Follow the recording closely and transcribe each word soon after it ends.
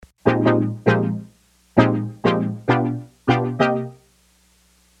Hello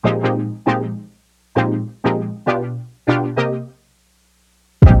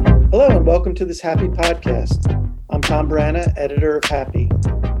and welcome to this Happi podcast. I'm Tom Brana, editor of Happi.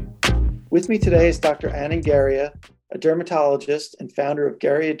 With me today is Dr. Aanand Geria, a dermatologist and founder of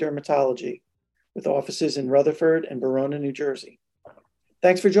Geria Dermatology, with offices in Rutherford and Verona, New Jersey.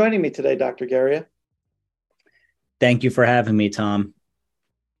 Thanks for joining me today, Dr. Geria. Thank you for having me, Tom.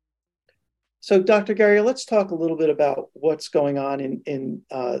 So, Dr. Geria, let's talk a little bit about what's going on in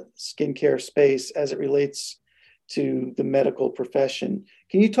skincare space as it relates to the medical profession.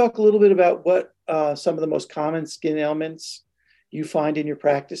 Can you talk a little bit about what some of the most common skin ailments you find in your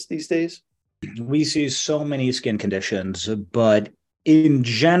practice these days? We see so many skin conditions, but in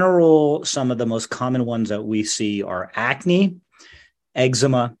general, some of the most common ones that we see are acne,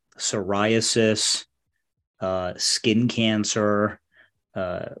 eczema, psoriasis, skin cancer,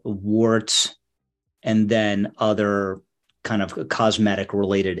 warts, and then other kind of cosmetic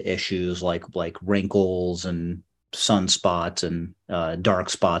related issues like wrinkles and sunspots and dark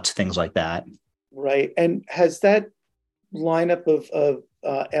spots, things like that. Right. And has that lineup of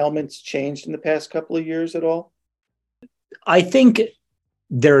ailments changed in the past couple of years at all? I think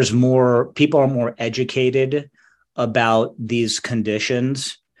people are more educated about these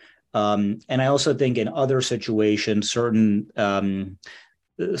conditions. And I also think in other situations, certain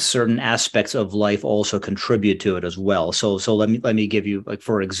aspects of life also contribute to it as well. So let me give you, like,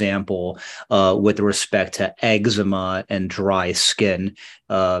 for example, with respect to eczema and dry skin,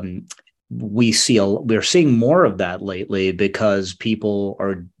 we're seeing more of that lately because people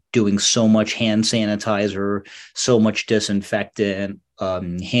are doing so much hand sanitizer, so much disinfectant,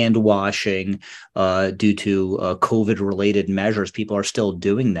 hand washing due to COVID-related measures. People are still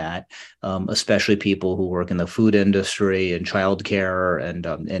doing that, especially people who work in the food industry and childcare and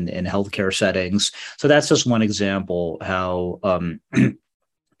in healthcare settings. So that's just one example how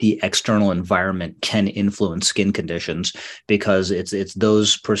the external environment can influence skin conditions, because it's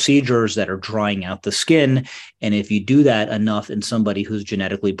those procedures that are drying out the skin. And if you do that enough in somebody who's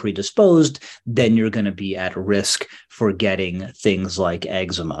genetically predisposed, then you're going to be at risk for getting things like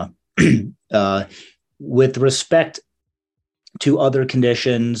eczema. With respect to other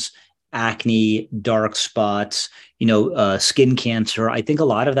conditions, acne, dark spots, skin cancer, I think a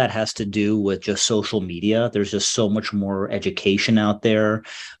lot of that has to do with just social media. There's just so much more education out there.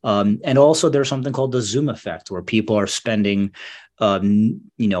 And also there's something called the Zoom effect, where people are spending,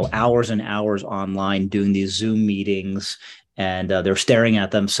 hours and hours online doing these Zoom meetings, and they're staring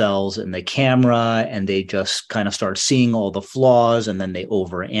at themselves in the camera, and they just kind of start seeing all the flaws, and then they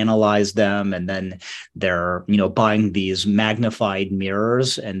overanalyze them, and then they're buying these magnified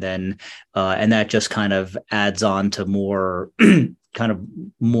mirrors, and that just kind of adds on to more kind of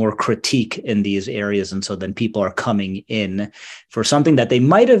more critique in these areas. And so then people are coming in for something that they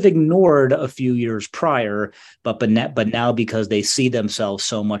might have ignored a few years prior, but now because they see themselves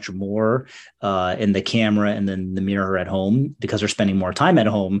so much more in the camera and then the mirror at home, because they're spending more time at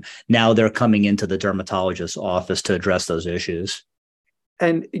home, now they're coming into the dermatologist's office to address those issues.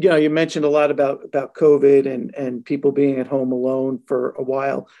 And you mentioned a lot about COVID and people being at home alone for a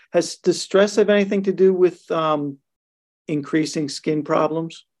while. Does stress have anything to do with increasing skin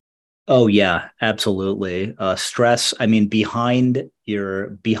problems? Oh yeah, absolutely. Stress, I mean, behind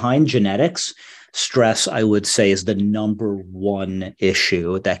genetics, stress, I would say, is the number one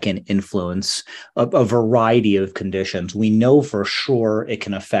issue that can influence a variety of conditions. We know for sure it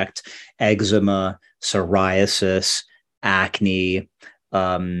can affect eczema, psoriasis, acne.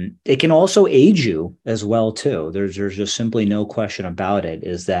 It can also age you as well too. There's just simply no question about it,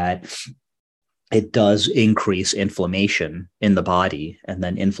 is that it does increase inflammation in the body, and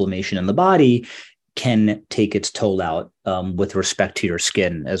then inflammation in the body can take its toll out with respect to your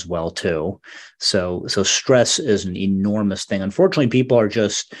skin as well too. So stress is an enormous thing. Unfortunately, people are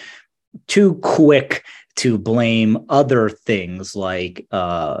just too quick to blame other things like,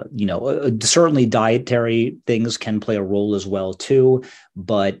 certainly dietary things can play a role as well too.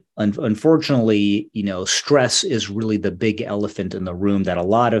 But unfortunately, stress is really the big elephant in the room that a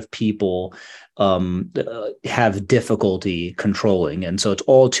lot of people have difficulty controlling. And so it's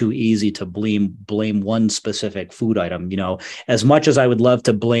all too easy to blame one specific food item. As much as I would love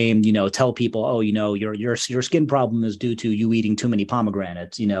to blame, tell people, oh, your skin problem is due to you eating too many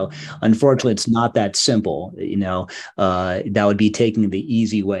pomegranates. Unfortunately, it's not that simple. That would be taking the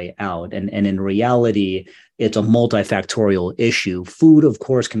easy way out. And in reality, it's a multifactorial issue. Food, of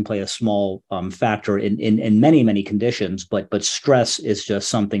course, can play a small factor in many, many conditions, but stress is just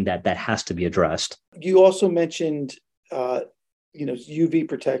something that has to be addressed. You also mentioned UV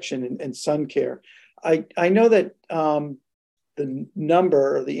protection and sun care. I know that the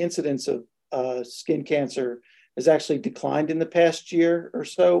number or the incidence of skin cancer has actually declined in the past year or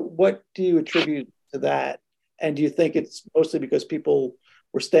so. What do you attribute to that? And do you think it's mostly because people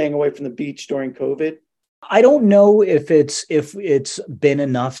were staying away from the beach during COVID? I don't know if it's been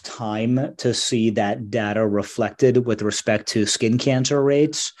enough time to see that data reflected with respect to skin cancer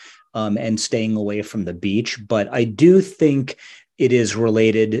rates and staying away from the beach, but I do think it is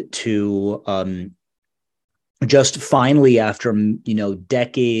related to just finally, after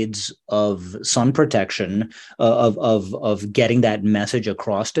decades of sun protection, of getting that message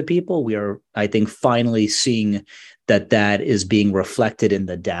across to people, we are, I think, finally seeing that is being reflected in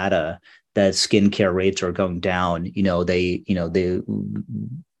the data, that skincare rates are going down. They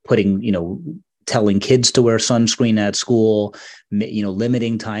putting, telling kids to wear sunscreen at school,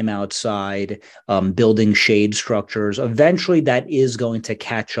 limiting time outside, building shade structures. Eventually, that is going to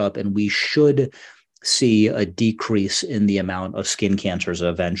catch up, and we should see a decrease in the amount of skin cancers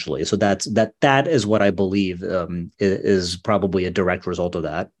eventually. So that is what I believe is probably a direct result of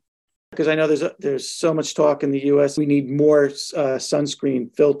that. Because I know there's so much talk in the U.S. We need more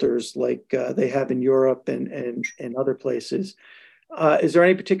sunscreen filters like they have in Europe and other places. Is there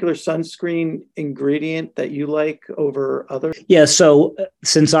any particular sunscreen ingredient that you like over others? Yeah, so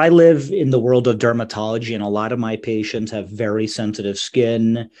since I live in the world of dermatology and a lot of my patients have very sensitive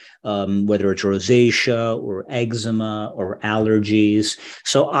skin, whether it's rosacea or eczema or allergies.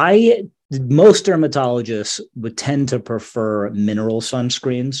 So most dermatologists would tend to prefer mineral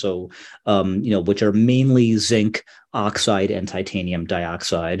sunscreen, so which are mainly zinc oxide and titanium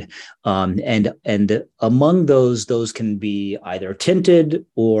dioxide, and among those can be either tinted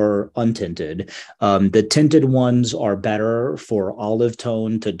or untinted. The tinted ones are better for olive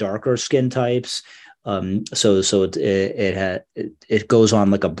tone to darker skin types. So it goes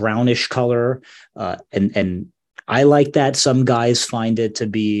on like a brownish color, and I like that. Some guys find it to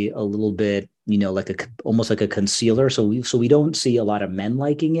be a little bit, almost like a concealer. So we don't see a lot of men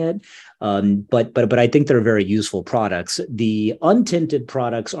liking it. But I think they're very useful products. The untinted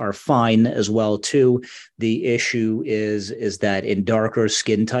products are fine as well too. The issue is that in darker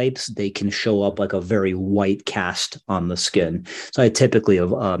skin types, they can show up like a very white cast on the skin. So I typically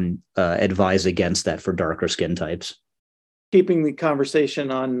advise against that for darker skin types. Keeping the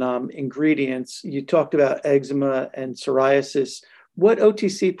conversation on ingredients, you talked about eczema and psoriasis. What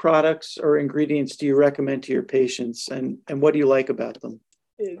OTC products or ingredients do you recommend to your patients, and what do you like about them?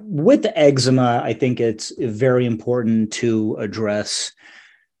 With eczema, I think it's very important to address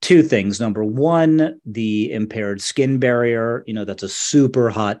two things. Number one, the impaired skin barrier. That's a super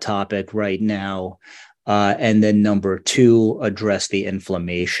hot topic right now. And then number two, address the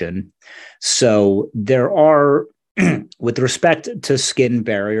inflammation. So there are, with respect to skin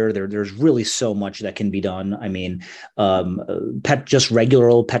barrier, there's really so much that can be done. I mean, just regular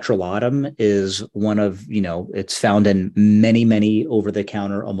old petrolatum is one of, it's found in many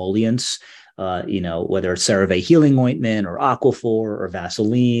over-the-counter emollients. Whether it's CeraVe healing ointment or Aquaphor or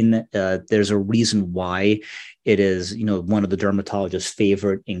Vaseline, there's a reason why it is, one of the dermatologist's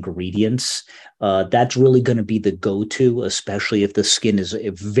favorite ingredients. That's really going to be the go-to, especially if the skin is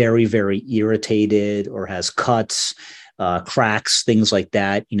very, very irritated or has cuts, cracks, things like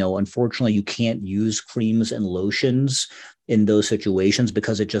that. Unfortunately, you can't use creams and lotions in those situations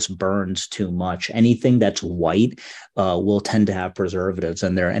because it just burns too much. Anything that's white will tend to have preservatives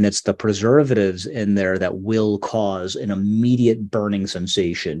in there. And it's the preservatives in there that will cause an immediate burning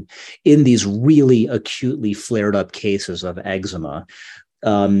sensation in these really acutely flared up cases of eczema.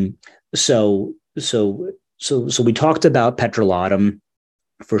 So we talked about petrolatum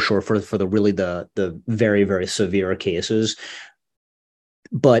for sure for the very, very severe cases.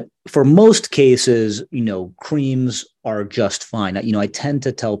 But for most cases, creams are just fine. I tend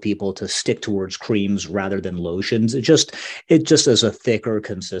to tell people to stick towards creams rather than lotions. It just has a thicker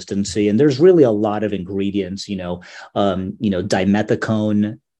consistency, and there's really a lot of ingredients.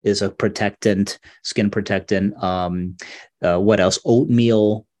 Dimethicone is a protectant, skin protectant. What else?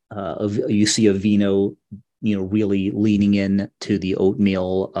 Oatmeal. You see Aveeno, really leaning in to the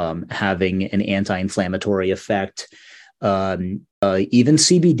oatmeal, having an anti-inflammatory effect. Even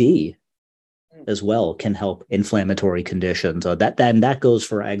CBD as well can help inflammatory conditions. That goes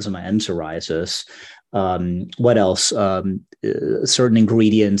for eczema and psoriasis. What else? Certain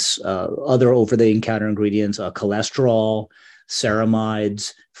ingredients, other over-the-counter ingredients, cholesterol,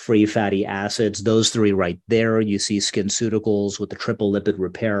 ceramides, free fatty acids. Those three right there. You see SkinCeuticals with the triple lipid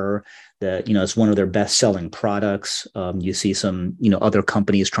repair. It's one of their best-selling products. You see some, other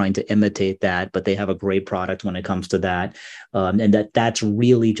companies trying to imitate that, but they have a great product when it comes to that. And that's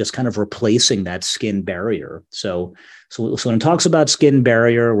really just kind of replacing that skin barrier. So when it talks about skin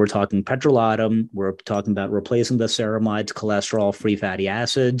barrier, we're talking petrolatum, we're talking about replacing the ceramides, cholesterol, free fatty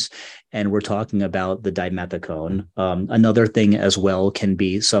acids, and we're talking about the dimethicone. Another thing as well can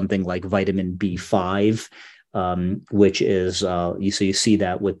be something like vitamin B5, which is, you see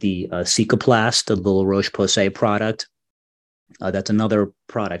that with the Cicaplast, the La Roche-Posay product. That's another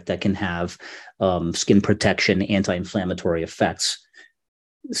product that can have skin protection, anti-inflammatory effects.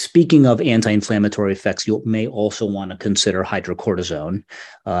 Speaking of anti-inflammatory effects, you may also want to consider hydrocortisone.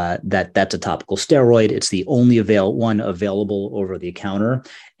 That's a topical steroid. It's the only one available over the counter,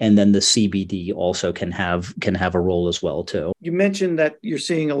 and then the CBD also can have a role as well too. You mentioned that you're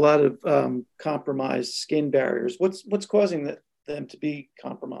seeing a lot of compromised skin barriers. What's causing them to be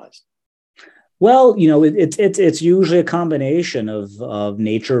compromised? Well, it's usually a combination of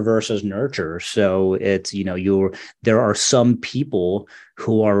nature versus nurture. So it's, there are some people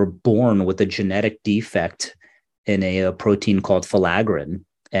who are born with a genetic defect in a protein called filaggrin,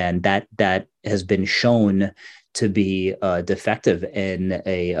 and that has been shown to be defective in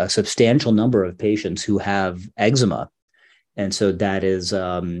a substantial number of patients who have eczema. And so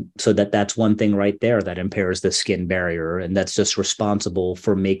that's one thing right there that impairs the skin barrier. And that's just responsible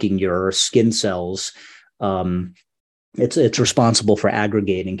for making your skin cells. It's responsible for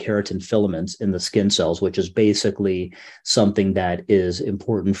aggregating keratin filaments in the skin cells, which is basically something that is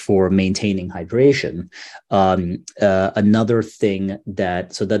important for maintaining hydration. Another thing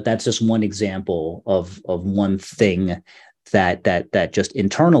that's just one example of one thing that just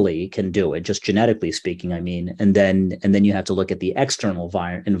internally can do it, just genetically speaking, I mean, and then you have to look at the external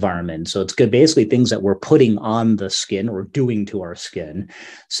environment. So it's good, basically things that we're putting on the skin or doing to our skin.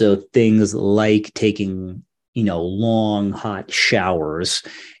 So things like taking, long hot showers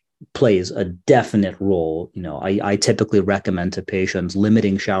plays a definite role. I typically recommend to patients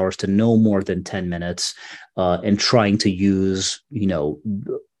limiting showers to no more than 10 minutes and trying to use,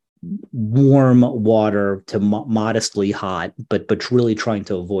 warm water to modestly hot, but really trying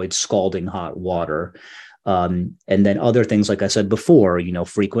to avoid scalding hot water. And then other things, like I said before,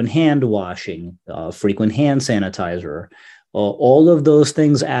 frequent hand washing, frequent hand sanitizer, all of those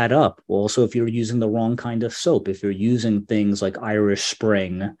things add up. Also, if you're using the wrong kind of soap, if you're using things like Irish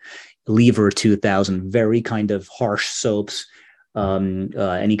Spring, Lever 2000, very kind of harsh soaps,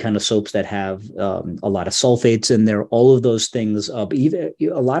 any kind of soaps that have a lot of sulfates in there, all of those things, even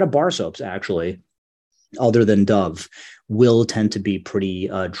a lot of bar soaps actually, other than Dove, will tend to be pretty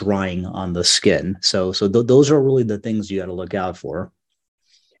drying on the skin. So those are really the things you got to look out for.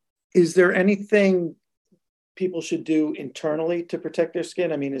 Is there anything people should do internally to protect their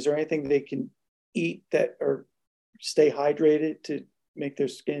skin? I mean, is there anything they can eat that or stay hydrated to make their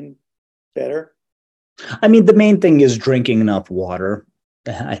skin better? I mean, the main thing is drinking enough water.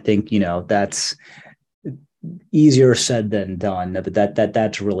 I think, that's easier said than done, but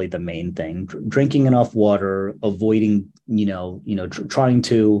that's really the main thing. Drinking enough water, avoiding, trying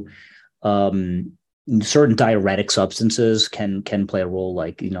to, certain diuretic substances can play a role,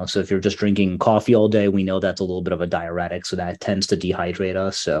 like, so if you're just drinking coffee all day, we know that's a little bit of a diuretic, so that tends to dehydrate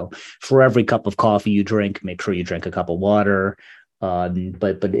us. So for every cup of coffee you drink, make sure you drink a cup of water.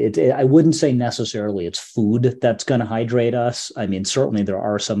 But I wouldn't say necessarily it's food that's going to hydrate us. I mean, certainly there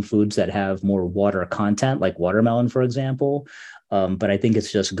are some foods that have more water content, like watermelon, for example. But I think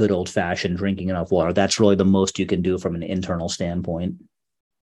it's just good old fashioned drinking enough water. That's really the most you can do from an internal standpoint.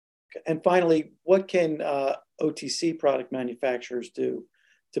 And finally, what can OTC product manufacturers do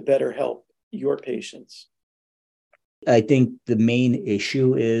to better help your patients? I think the main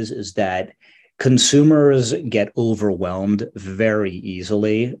issue is that consumers get overwhelmed very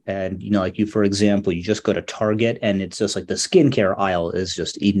easily. And, like you, for example, you just go to Target and it's just like the skincare aisle is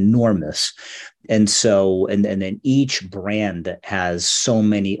just enormous. And so, and then each brand has so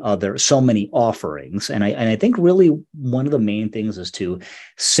many offerings. And I think really one of the main things is to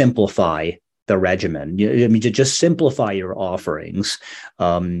simplify the regimen. I mean, to just simplify your offerings.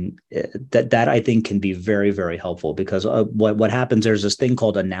 That I think can be very, very helpful, because what happens, there's this thing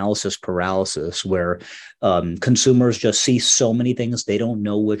called analysis paralysis, where consumers just see so many things, they don't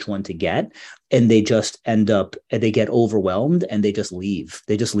know which one to get, and they just they get overwhelmed and they just leave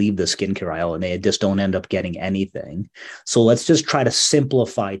the skincare aisle and they just don't end up getting anything. So let's just try to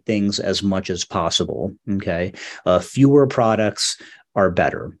simplify things as much as possible. Okay. Fewer products are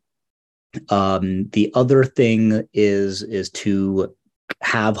better. The other thing is to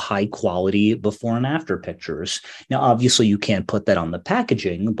have high quality before and after pictures. Now, obviously, you can't put that on the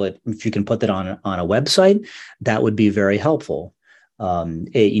packaging, but if you can put that on a website, that would be very helpful.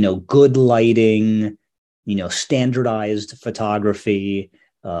 Good lighting, standardized photography.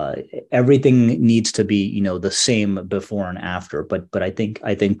 Everything needs to be, the same before and after. But I think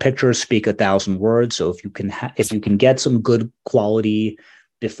pictures speak 1,000 words. So if you can get some good quality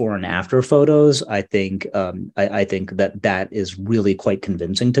before and after photos, I think that is really quite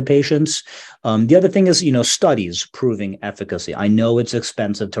convincing to patients. The other thing is, studies proving efficacy. I know it's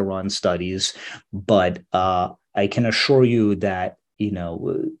expensive to run studies, but I can assure you that it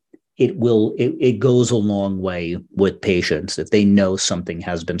goes a long way with patients if they know something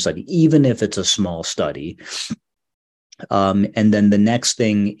has been studied, even if it's a small study. And then the next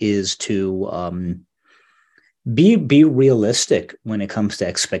thing is to be realistic when it comes to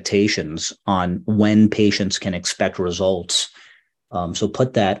expectations on when patients can expect results. So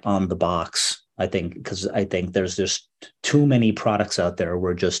put that on the box, I think, because I think there's just too many products out there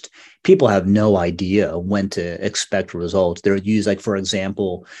where just people have no idea when to expect results. They're used, like, for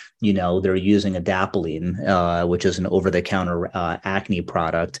example, they're using adapalene, which is an over-the-counter acne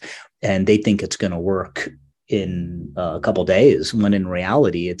product, and they think it's going to work in a couple of days, when in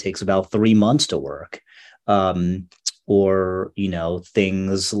reality, it takes about 3 months to work. Or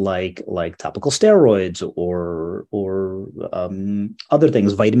things like topical steroids or other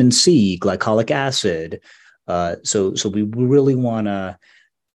things, vitamin C, glycolic acid. So we really want to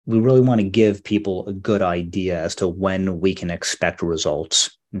give people a good idea as to when we can expect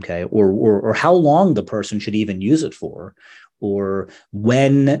results, okay, or how long the person should even use it for, or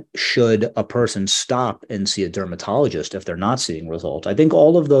when should a person stop and see a dermatologist if they're not seeing results. I think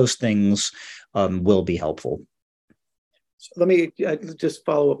all of those things will be helpful. So let me just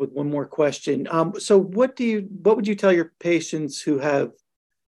follow up with one more question. So what would you tell your patients who have,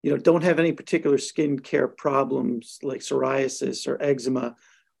 don't have any particular skincare problems like psoriasis or eczema?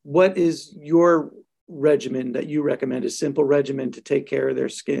 What is your regimen that you recommend, a simple regimen to take care of their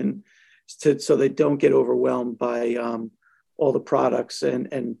skin so they don't get overwhelmed by all the products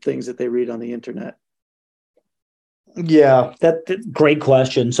and things that they read on the internet? Yeah, that's great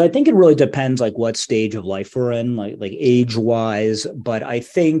question. So I think it really depends, like, what stage of life we're in, like age wise. But I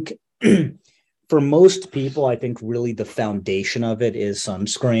think for most people, I think really the foundation of it is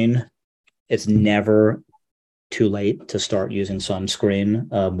sunscreen. It's never too late to start using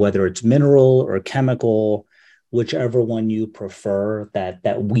sunscreen, whether it's mineral or chemical, whichever one you prefer.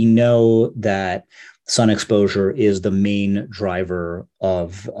 That we know that sun exposure is the main driver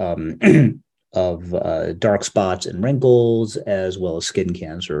of dark spots and wrinkles, as well as skin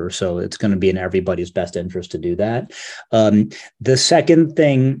cancer. So it's going to be in everybody's best interest to do that. The second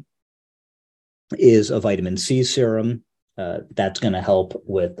thing is a vitamin C serum. That's going to help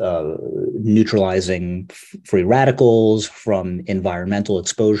with neutralizing free radicals from environmental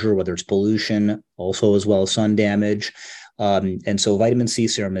exposure, whether it's pollution, also as well as sun damage. And so vitamin C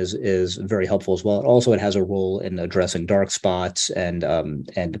serum is very helpful as well. Also, it has a role in addressing dark spots and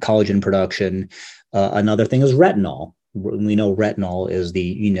collagen production. Another thing is retinol. We know retinol is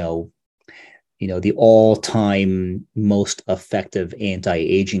the all-time most effective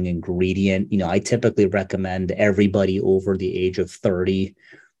anti-aging ingredient. I typically recommend everybody over the age of 30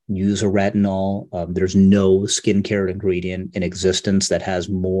 use a retinol. There's no skincare ingredient in existence that has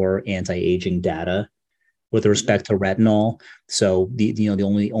more anti-aging data with respect to retinol. So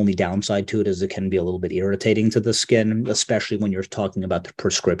the only downside to it is it can be a little bit irritating to the skin, especially when you're talking about the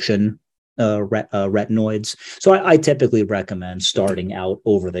prescription retinoids. So I typically recommend starting out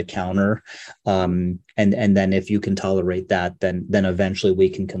over the counter, and then if you can tolerate that, then eventually we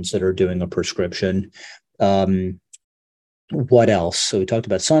can consider doing a prescription. What else? So we talked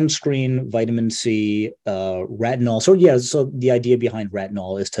about sunscreen, vitamin C, retinol. So the idea behind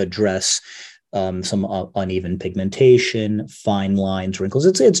retinol is to address some uneven pigmentation, fine lines, wrinkles.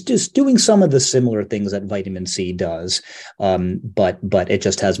 It's just doing some of the similar things that vitamin C does, but it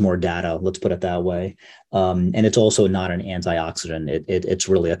just has more data. Let's put it that way. And it's also not an antioxidant. It's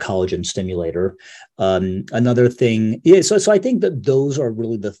really a collagen stimulator. Another thing, so I think that those are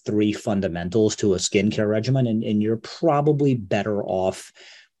really the three fundamentals to a skincare regimen, and you're probably better off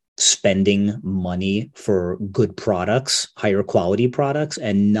spending money for good products, higher quality products,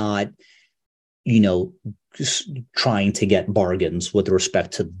 and not just trying to get bargains with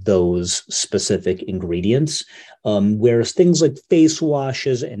respect to those specific ingredients. Whereas things like face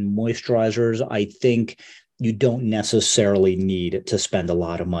washes and moisturizers, I think, you don't necessarily need to spend a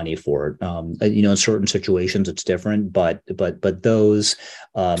lot of money for it. In certain situations it's different, but those,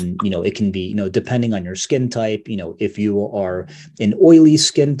 it can be, depending on your skin type. If you are an oily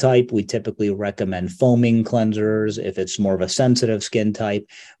skin type, we typically recommend foaming cleansers. If it's more of a sensitive skin type,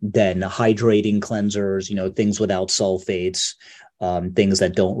 then hydrating cleansers, things without sulfates, things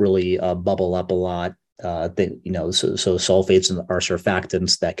that don't really bubble up a lot. So sulfates are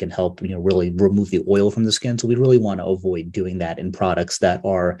surfactants that can help, really remove the oil from the skin. So we really want to avoid doing that in products that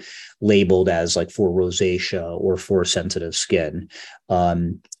are labeled as like for rosacea or for sensitive skin.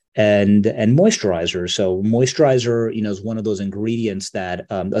 And moisturizer. So moisturizer, is one of those ingredients that,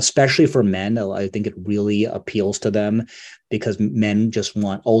 especially for men, I think it really appeals to them because men just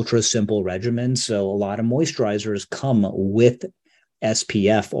want ultra simple regimens. So a lot of moisturizers come with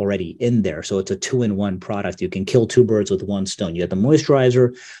SPF already in there. So it's a 2-in-1 product. You can kill two birds with one stone. You have the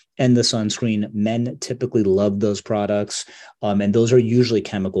moisturizer and the sunscreen. Men typically love those products. And those are usually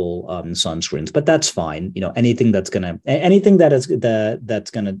chemical sunscreens, but that's fine. Anything that's going to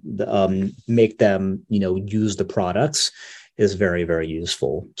make them, use the products is very, very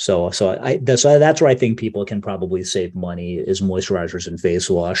useful. So that's where I think people can probably save money is moisturizers and face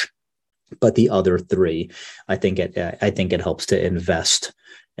wash. But the other three, I think it helps to invest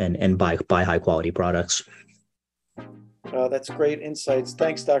and buy high quality products. That's great insights.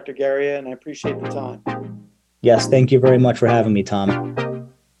 Thanks, Dr. Geria, and I appreciate the time. Yes, thank you very much for having me,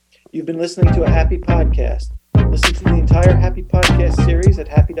 Tom. You've been listening to a Happi podcast. Listen to the entire Happi podcast series at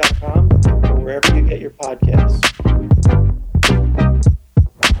happi.com or wherever you get your podcasts.